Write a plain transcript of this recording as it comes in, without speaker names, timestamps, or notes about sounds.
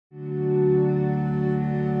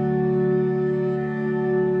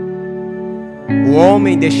O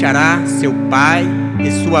homem deixará seu pai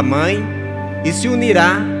e sua mãe e se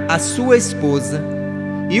unirá à sua esposa,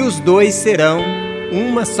 e os dois serão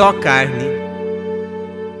uma só carne.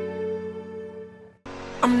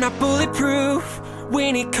 I'm not bulletproof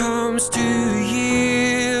when it comes to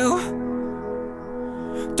you.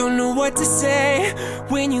 Don't know what to say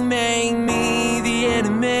when you make me the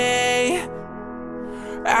enemy.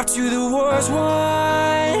 After the war's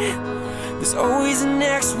won, there's always the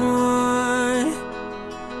next one.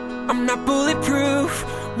 I'm not bulletproof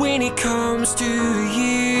when it comes to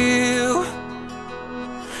you.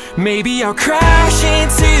 Maybe I'll crash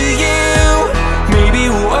into you. Maybe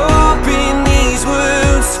we'll open these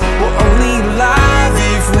wounds. We're only alive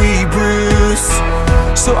if we bruise.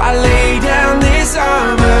 So I lay down this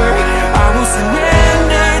armor. I will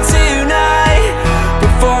surrender tonight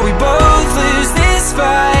before we both lose this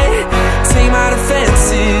fight. Take my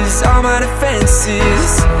defenses, all my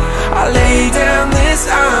defenses. I lay down